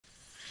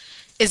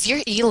Is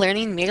your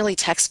e-learning merely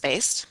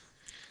text-based?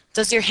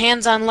 Does your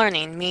hands-on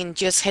learning mean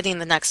just hitting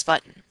the next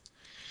button?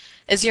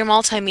 Is your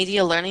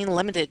multimedia learning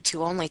limited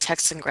to only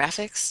text and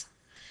graphics?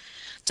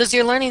 Does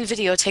your learning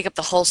video take up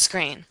the whole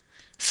screen,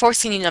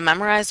 forcing you to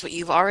memorize what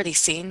you've already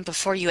seen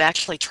before you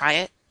actually try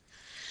it?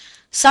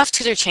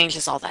 SofTutor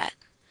changes all that.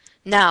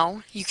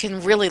 Now, you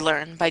can really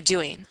learn by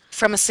doing,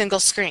 from a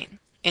single screen,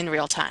 in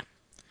real time.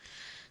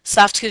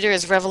 SofTutor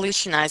is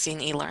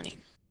revolutionizing e-learning.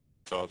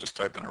 So I'll just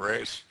type in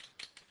erase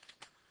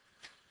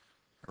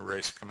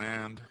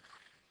command.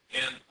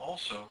 And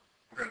also,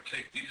 we're going to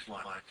take these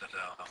lines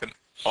out. Can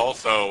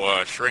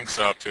also shrink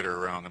SofTutor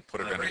around and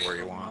put it anywhere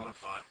you want.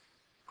 Modify,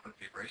 click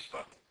the erase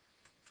button.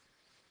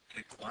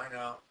 Take the line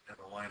out and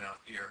the line out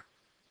here.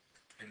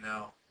 And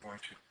now I'm going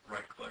to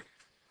right click.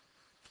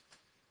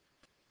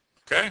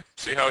 Okay,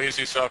 see how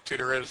easy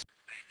SofTutor is?